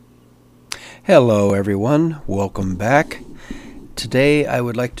Hello everyone, welcome back. Today I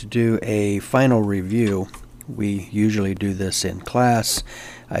would like to do a final review. We usually do this in class.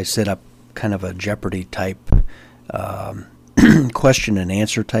 I set up kind of a Jeopardy type question and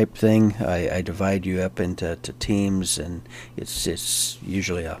answer type thing. I divide you up into teams, and it's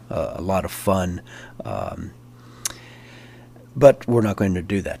usually a lot of fun. But we're not going to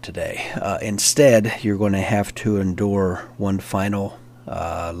do that today. Instead, you're going to have to endure one final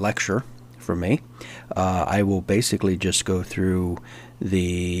lecture from me. I will basically just go through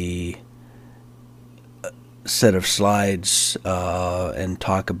the set of slides and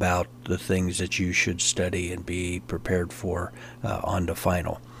talk about the things that you should study and be prepared for on the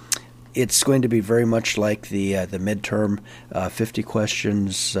final. It's going to be very much like the midterm, 50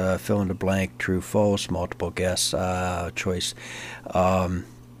 questions, fill in the blank, true, false, multiple guess choice.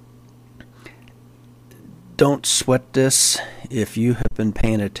 Don't sweat this. If you have been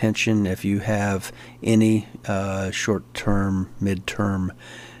paying attention, if you have any short-term, midterm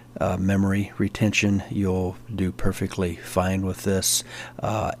memory retention, you'll do perfectly fine with this.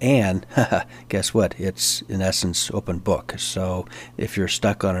 And guess what? It's, in essence, open book. So if you're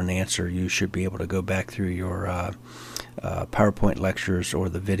stuck on an answer, you should be able to go back through your PowerPoint lectures or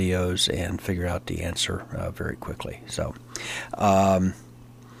the videos and figure out the answer very quickly. So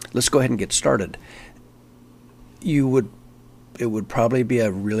let's go ahead and get started. It would probably be a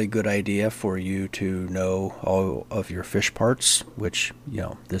really good idea for you to know all of your fish parts, which,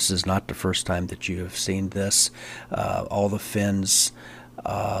 this is not the first time that you have seen this. All the fins,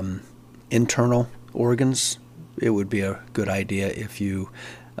 internal organs. It would be a good idea if you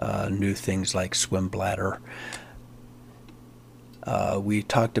knew things like swim bladder. We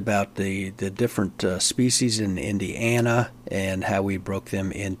talked about the different species in Indiana and how we broke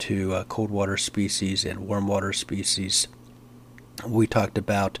them into cold water species and warm water species. We talked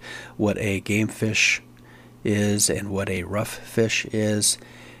about what a game fish is and what a rough fish is.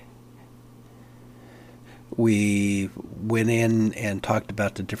 We went in and talked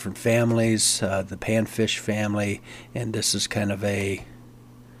about the different families, the panfish family, and this is kind of I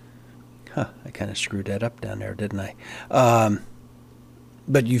kind of screwed that up down there, didn't I?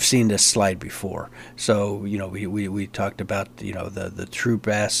 But you've seen this slide before. So, we talked about, the true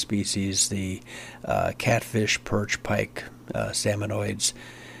bass species, the catfish, perch, pike, salmonoids,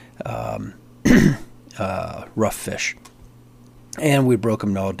 rough fish. And we broke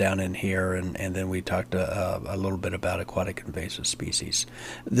them all down in here, and then we talked a little bit about aquatic invasive species.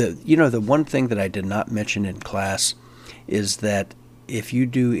 The one thing that I did not mention in class is that if you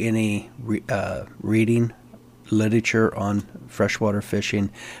do any reading literature on freshwater fishing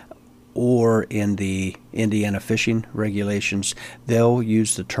or in the Indiana fishing regulations, they'll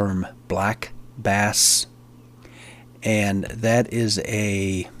use the term black bass, and that is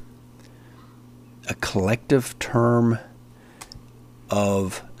a collective term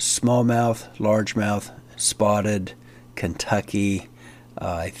of smallmouth, largemouth, spotted, Kentucky.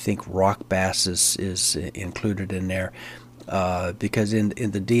 I think rock bass is included in there because in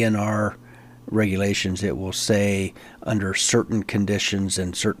the DNR regulations, it will say under certain conditions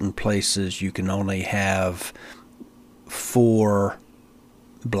in certain places you can only have 4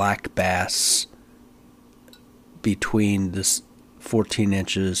 black bass between this 14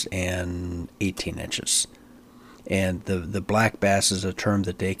 inches and 18 inches. And the black bass is a term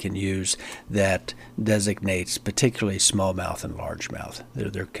that they can use that designates particularly smallmouth and largemouth.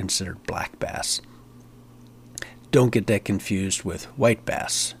 They're considered black bass. Don't get that confused with white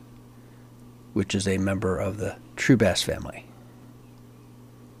bass, which is a member of the true bass family.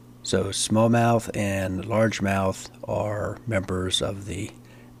 So smallmouth and largemouth are members of the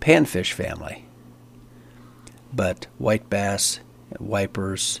panfish family. But white bass,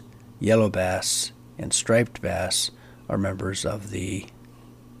 wipers, yellow bass, and striped bass are members of the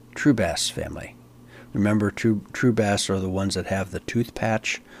true bass family. Remember, true bass are the ones that have the tooth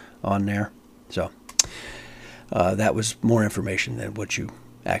patch on there. So that was more information than what you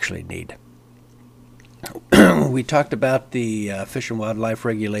actually need. We talked about the Fish and Wildlife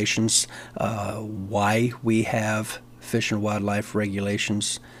regulations, why we have Fish and Wildlife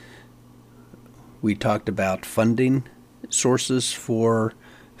regulations. We talked about funding sources for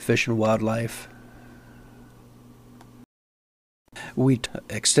Fish and Wildlife. We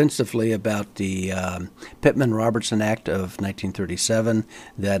talked extensively about the Pittman-Robertson Act of 1937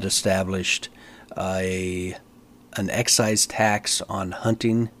 that established an excise tax on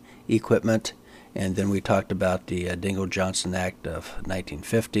hunting equipment. And then we talked about the Dingell-Johnson Act of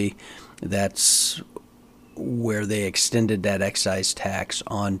 1950. That's where they extended that excise tax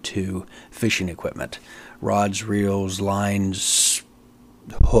onto fishing equipment. Rods, reels, lines,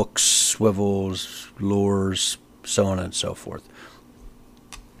 hooks, swivels, lures, so on and so forth.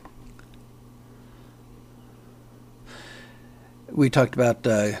 We talked about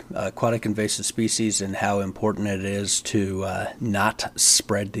aquatic invasive species and how important it is to not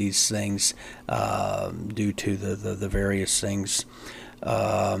spread these things due to the various things.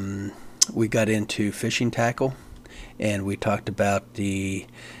 We got into fishing tackle, and we talked about the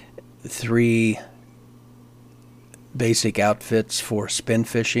 3 basic outfits for spin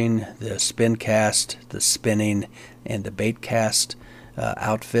fishing: the spin cast, the spinning, and the bait cast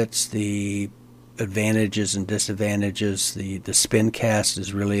outfits. The advantages and disadvantages: the spin cast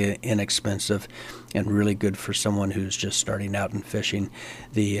is really inexpensive and really good for someone who's just starting out in fishing.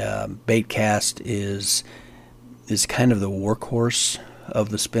 The bait cast is kind of the workhorse of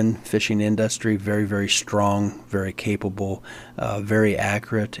the spin fishing industry. Very, very strong, very capable, very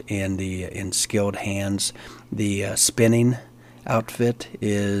accurate in skilled hands. The spinning outfit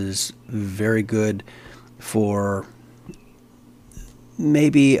is very good for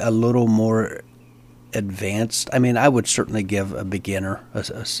maybe a little more advanced. I mean, I would certainly give a beginner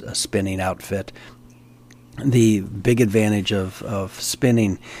a spinning outfit. The big advantage of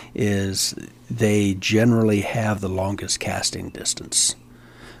spinning is they generally have the longest casting distance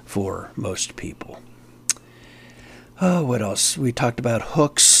for most people. What else? We talked about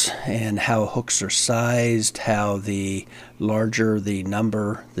hooks and how hooks are sized, how the larger the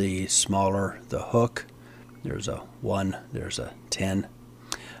number, the smaller the hook. There's a 1, there's a 10.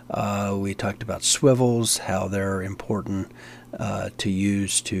 We talked about swivels, how they're important to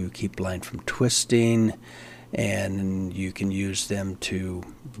use to keep line from twisting, and you can use them to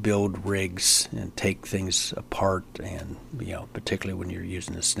build rigs and take things apart, and particularly when you're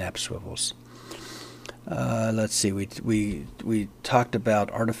using the snap swivels. Let's see. We talked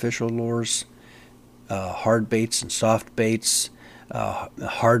about artificial lures, hard baits and soft baits.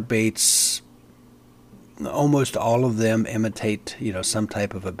 Hard baits, almost all of them imitate, some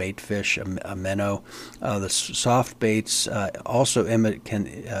type of a bait fish, a minnow. The soft baits also can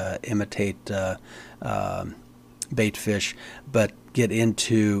imitate bait fish, but get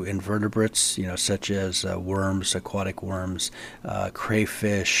into invertebrates, such as worms, aquatic worms,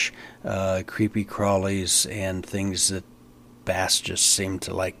 crayfish, creepy crawlies, and things that bass just seem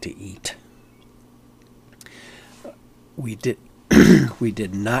to like to eat. We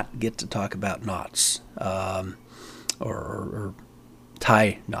did not get to talk about knots or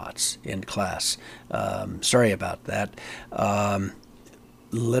tie knots in class. Sorry about that.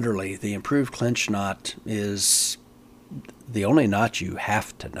 Literally, the improved clinch knot is the only knot you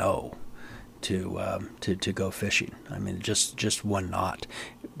have to know to go fishing. I mean, just one knot.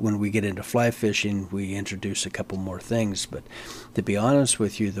 When we get into fly fishing, we introduce a couple more things. But to be honest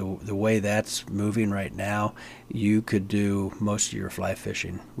with you, the way that's moving right now, you could do most of your fly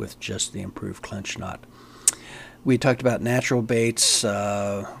fishing with just the improved clinch knot. We talked about natural baits,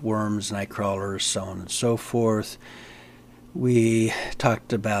 worms, night crawlers, so on and so forth. We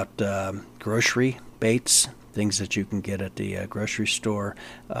talked about grocery baits, things that you can get at the grocery store.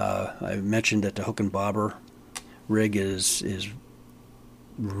 I mentioned that the hook and bobber rig is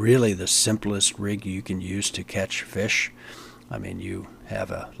really the simplest rig you can use to catch fish. I mean, you have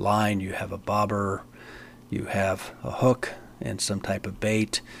a line, you have a bobber, you have a hook and some type of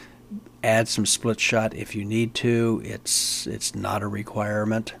bait. Add some split shot if you need to. It's not a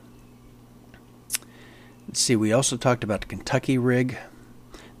requirement. Let's see, we also talked about the Kentucky rig.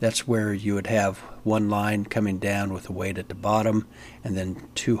 That's where you would have one line coming down with a weight at the bottom and then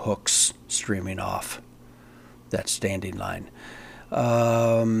 2 hooks streaming off that standing line.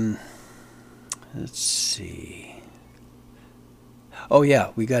 Let's see. Oh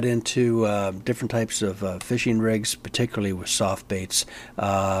yeah, we got into different types of fishing rigs, particularly with soft baits.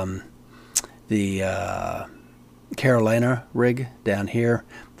 The Carolina rig down here,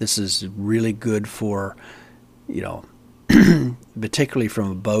 this is really good for, particularly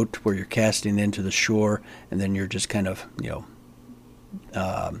from a boat where you're casting into the shore and then you're just kind of,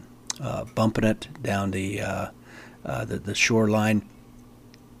 bumping it down the shoreline.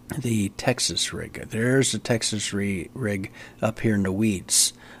 The Texas rig. There's a Texas rig up here in the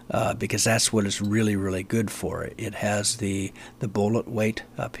weeds because that's what it's really, really good for. It has the bullet weight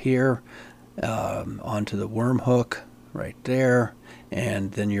up here onto the worm hook right there,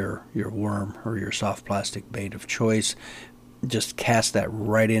 and then your worm or your soft plastic bait of choice. Just cast that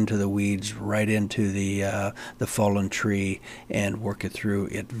right into the weeds, right into the fallen tree, and work it through.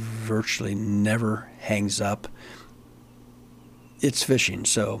 It virtually never hangs up. It's fishing,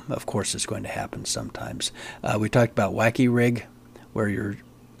 so of course it's going to happen sometimes. We talked about wacky rig, where you're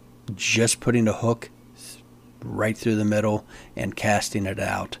just putting a hook right through the middle and casting it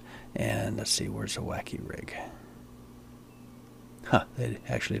out. And let's see, where's the wacky rig? Huh, they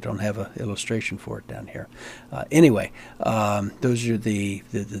actually don't have an illustration for it down here. Anyway, those are the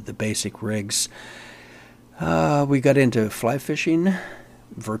basic rigs. We got into fly fishing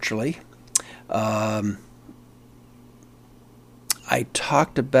virtually. I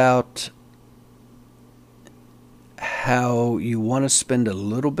talked about how you want to spend a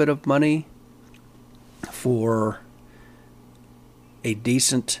little bit of money for a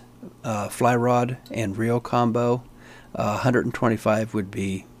decent fly rod and reel combo. 125 would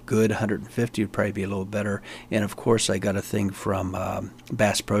be good. 150 would probably be a little better. And of course, I got a thing from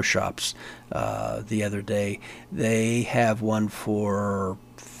Bass Pro Shops the other day. They have one for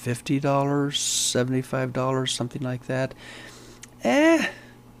 $50, $75, something like that. I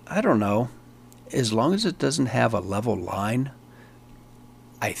don't know. As long as it doesn't have a level line,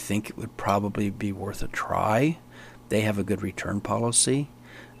 I think it would probably be worth a try. They have a good return policy.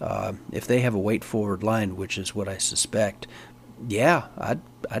 If they have a weight forward line, which is what I suspect, yeah,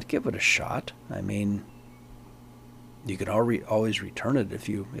 I'd give it a shot. I mean, you could always return it if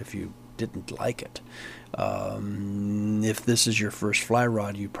you didn't like it. If this is your first fly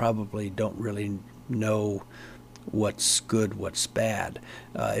rod, you probably don't really know what's good, what's bad.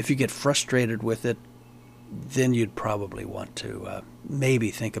 If you get frustrated with it, then you'd probably want to maybe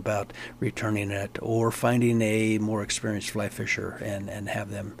think about returning it or finding a more experienced fly fisher and have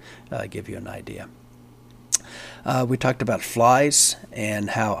them give you an idea. We talked about flies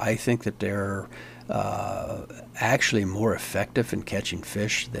and how I think that they're actually more effective in catching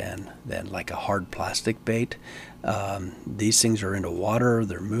fish than like a hard plastic bait. These things are into water,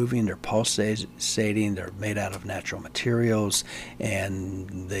 they're moving, they're pulsating, they're made out of natural materials,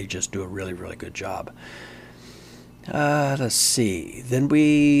 and they just do a really, really good job. Let's see. Then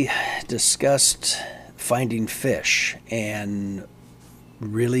we discussed finding fish and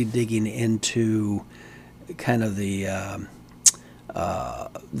really digging into kind of the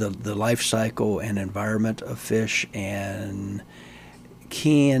life cycle and environment of fish, and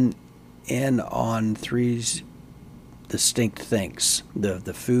keying in on three distinct things: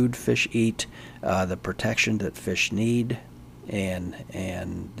 the food fish eat, the protection that fish need, and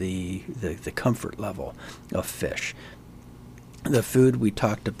the comfort level of fish. The food we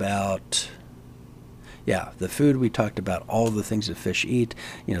talked about. Yeah, the food we talked about, all the things that fish eat,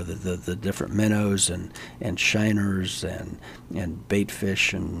 you know, the different minnows and shiners and bait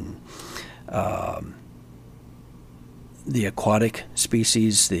fish and the aquatic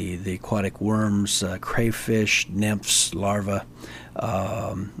species, the aquatic worms, crayfish, nymphs, larvae,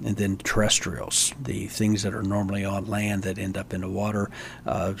 and then terrestrials, the things that are normally on land that end up in the water,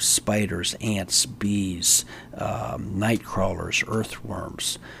 spiders, ants, bees, night crawlers,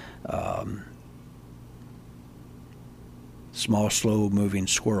 earthworms, small, slow-moving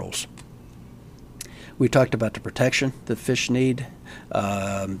squirrels. We talked about the protection that fish need,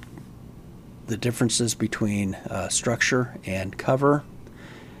 the differences between structure and cover.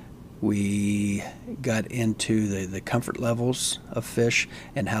 We got into the comfort levels of fish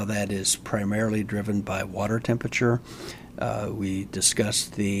and how that is primarily driven by water temperature. We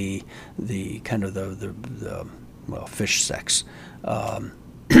discussed the kind of the fish sex.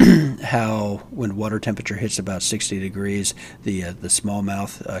 How when water temperature hits about 60 degrees, the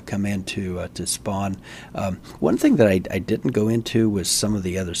smallmouth come in to spawn. One thing that I didn't go into was some of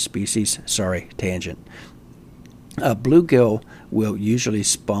the other species. Sorry, tangent. Bluegill will usually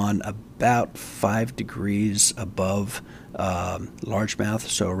spawn about 5 degrees above largemouth,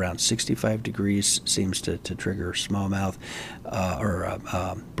 so around 65 degrees seems to trigger smallmouth or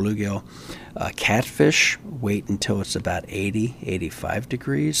bluegill. Catfish wait until it's about 85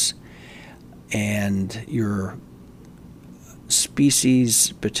 degrees, and your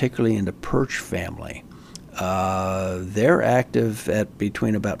species, particularly in the perch family, they're active at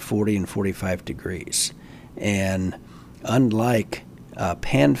between about 40 and 45 degrees. And unlike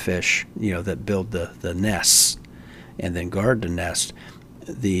panfish, you know, that build the nests and then guard the nest,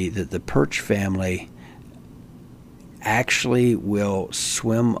 the perch family actually will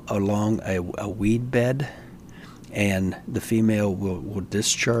swim along a weed bed, and the female will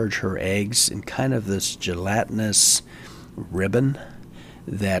discharge her eggs in kind of this gelatinous ribbon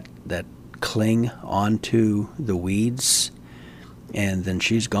that cling onto the weeds. And then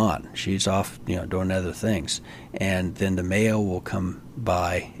she's gone. She's off, you know, doing other things. And then the male will come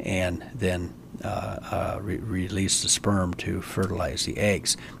by and then release the sperm to fertilize the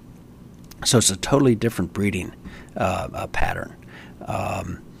eggs. So it's a totally different breeding pattern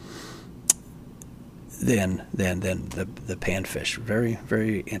than the panfish. Very,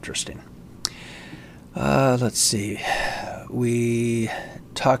 very interesting. Let's see. We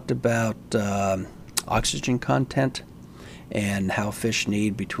talked about oxygen content and how fish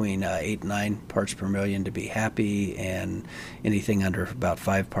need between 8 and 9 parts per million to be happy, and anything under about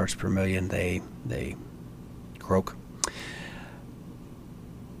 5 parts per million they croak.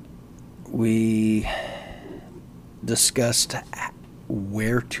 We discussed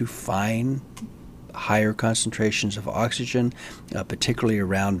where to find higher concentrations of oxygen, particularly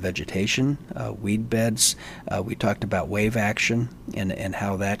around vegetation, weed beds. We talked about wave action and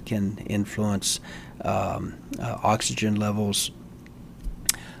how that can influence oxygen levels.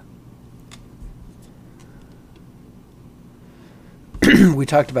 We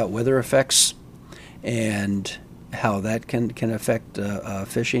talked about weather effects and how that can affect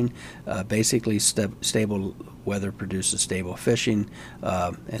fishing. Basically, stable weather produces stable fishing,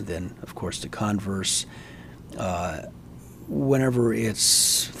 and then, of course, the converse. Whenever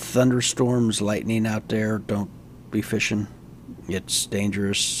it's thunderstorms, lightning out there, don't be fishing. It's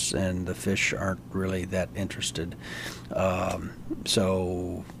dangerous, and the fish aren't really that interested.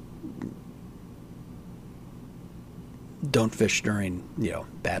 So don't fish during,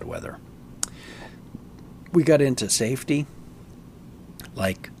 bad weather. We got into safety,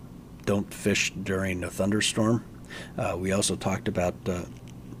 like don't fish during a thunderstorm. We also talked about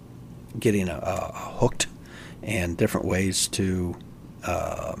getting hooked and different ways to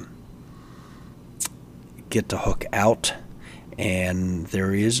get the hook out. And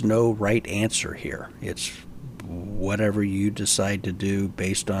there is no right answer here. It's whatever you decide to do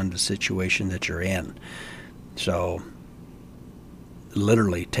based on the situation that you're in. So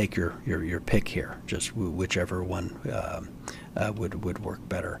literally take your pick here, just whichever one would work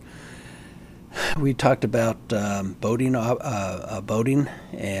better. We talked about boating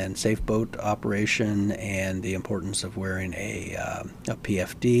and safe boat operation and the importance of wearing a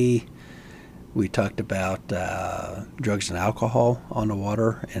PFD. We talked about drugs and alcohol on the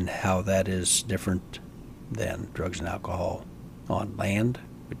water and how that is different than drugs and alcohol on land,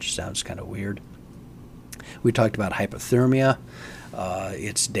 which sounds kind of weird. We talked about hypothermia,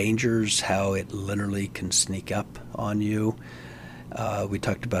 its dangers, how it literally can sneak up on you. We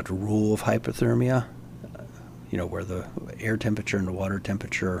talked about the rule of hypothermia, where the air temperature and the water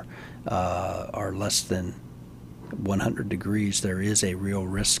temperature are less than 100 degrees. There is a real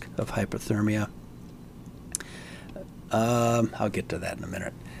risk of hypothermia. I'll get to that in a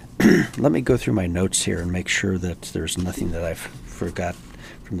minute. Let me go through my notes here and make sure that there's nothing that I've forgot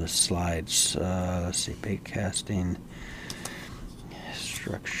from the slides. Let's see, bait casting,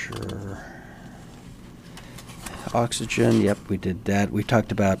 structure, oxygen. Yep, we did that. We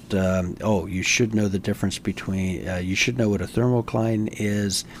talked about, you should know the difference between, you should know what a thermocline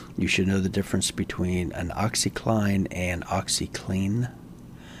is. You should know the difference between an OxyCline and OxyClean.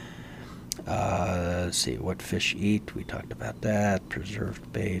 Let's see, what fish eat. We talked about that.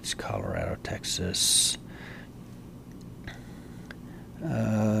 Preserved baits, Colorado, Texas.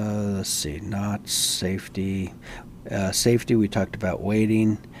 Let's see, knots, safety. Safety, we talked about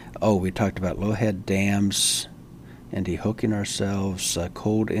wading. We talked about low head dams and dehooking ourselves,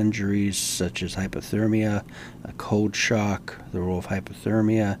 cold injuries such as hypothermia, a cold shock, the role of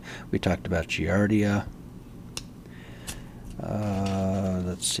hypothermia. We talked about giardia.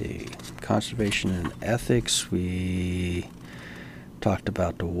 Let's see, conservation and ethics. We talked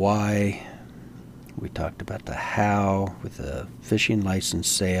about the why. We talked about the how with the fishing license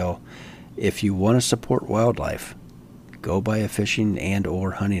sale. If you want to support wildlife, go buy a fishing and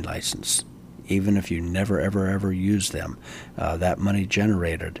or hunting license. Even if you never, ever use them, that money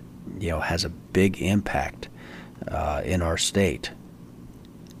generated, has a big impact in our state.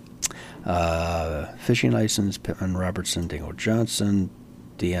 Fishing license, Pittman Robertson, Dingle Johnson,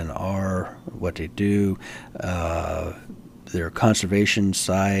 DNR, what they do, their conservation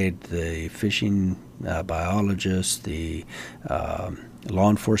side, the fishing biologists, the law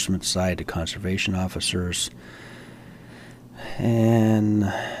enforcement side, the conservation officers,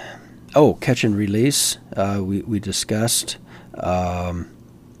 and catch and release. We discussed.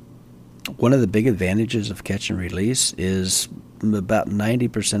 One of the big advantages of catch and release is about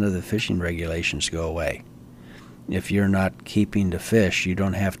 90% of the fishing regulations go away. If you're not keeping the fish, you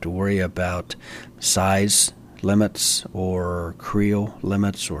don't have to worry about size limits or creel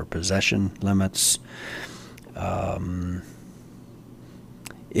limits or possession limits.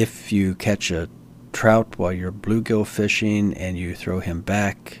 If you catch a trout while you're bluegill fishing and you throw him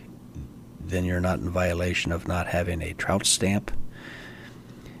back, then you're not in violation of not having a trout stamp.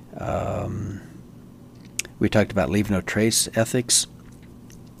 We talked about leave no trace ethics.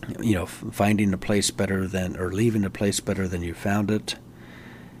 Finding a place better than, or leaving a place better than you found it.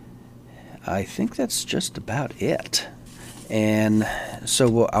 I think that's just about it. And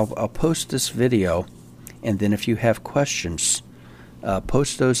so I'll post this video, and then if you have questions,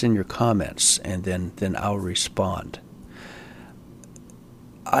 post those in your comments, and then I'll respond.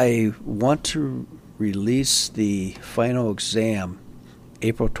 I want to release the final exam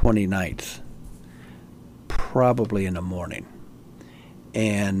April 29th, probably in the morning.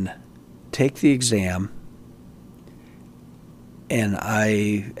 And take the exam, and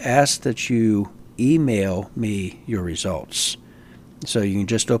I ask that you email me your results. So you can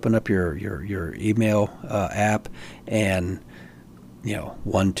just open up your email app, and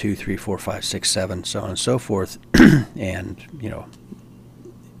 1, 2, 3, 4, 5, 6, 7, so on and so forth, and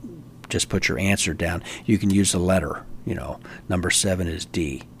just put your answer down. You can use a letter. Number 7 is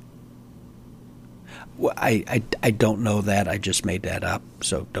D. Well, I don't know that. I just made that up.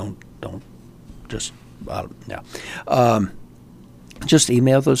 So don't just no. Just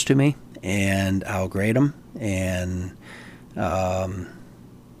email those to me, and I'll grade them, and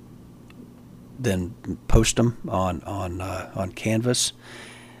then post them on Canvas.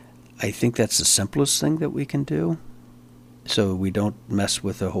 I think that's the simplest thing that we can do, so we don't mess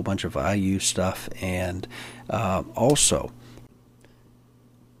with a whole bunch of IU stuff. And also,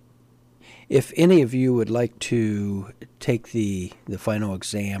 if any of you would like to take the final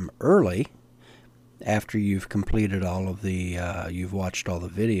exam early, after you've completed all of the, you've watched all the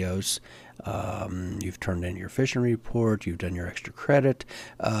videos, you've turned in your fishing report, you've done your extra credit,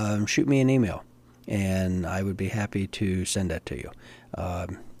 shoot me an email, and I would be happy to send that to you.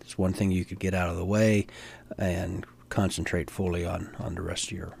 It's one thing you could get out of the way and concentrate fully on the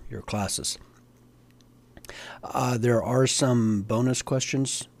rest of your classes. There are some bonus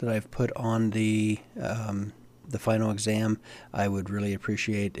questions that I've put on the final exam. I would really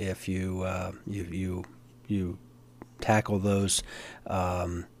appreciate if you tackle those.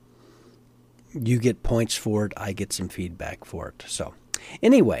 You get points for it. I get some feedback for it. So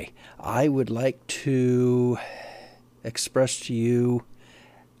anyway, I would like to express to you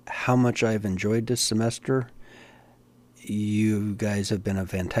how much I've enjoyed this semester. You guys have been a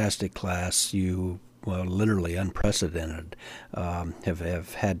fantastic class. Literally unprecedented.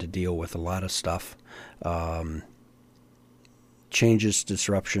 Have had to deal with a lot of stuff. Changes,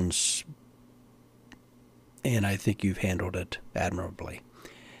 disruptions, and I think you've handled it admirably.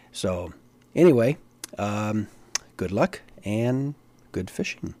 So anyway, good luck and good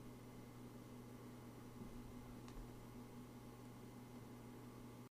fishing.